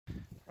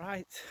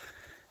Right,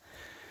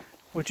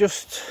 we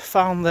just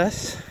found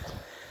this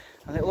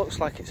and it looks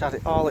like it's had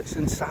it all its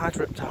inside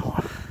ripped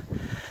out.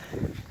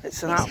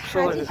 It's an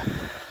absolute...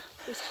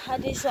 Its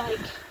head is like,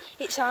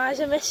 its eyes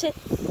are missing.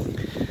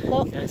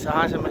 Look. Yeah, its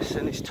eyes are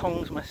missing, its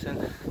tongue's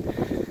missing.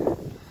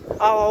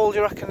 How old do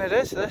you reckon it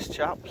is, this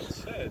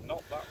chaps? I'd say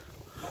not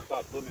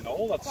that blooming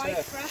old, I'd say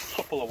a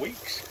couple of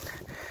weeks.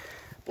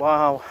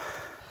 Wow.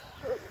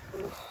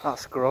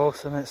 That's gross,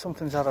 isn't it?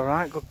 Something's had a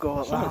right good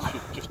go at that. Someone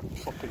should just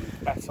fucking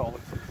bet all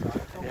its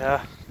inside.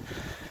 Yeah.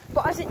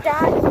 But has it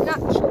died of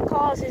natural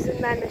causes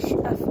and then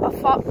a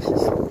fox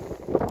has...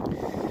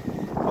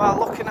 Well,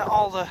 looking at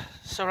all the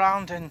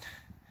surrounding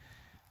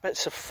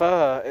bits of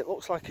fur, it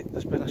looks like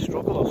there's been a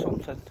struggle or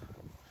something.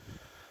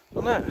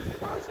 Doesn't it?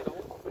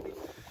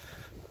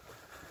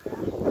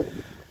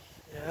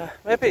 Yeah,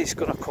 maybe it's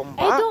going to come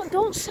back. Hey,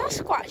 don't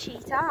Sasquatch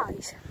eat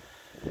eyes?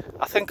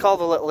 I think all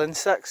the little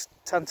insects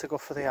tend to go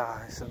for the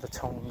eyes and the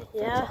tongue and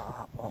things like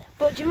that.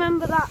 But do you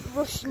remember that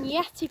Russian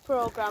Yeti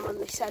programme and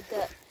they said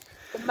that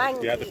the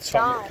mango eats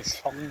eyes?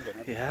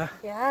 Yeah.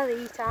 Yeah,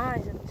 they eat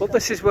eyes. But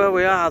this is where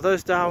we are,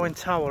 there's Darwen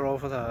Tower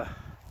over there.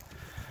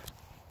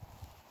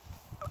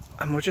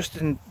 And we're just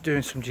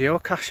doing some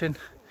geocaching.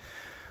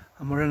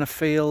 And we're in a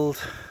field,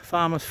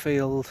 farmer's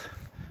field,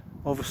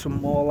 over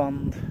some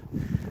moorland.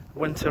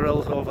 Winter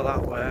hills over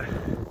that way.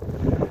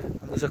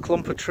 And there's a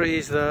clump of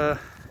trees there.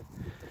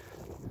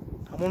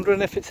 I'm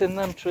wondering if it's in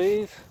them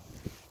trees.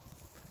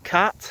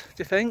 Cat,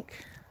 do you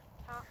think?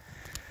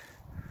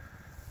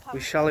 Cat.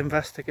 We shall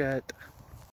investigate.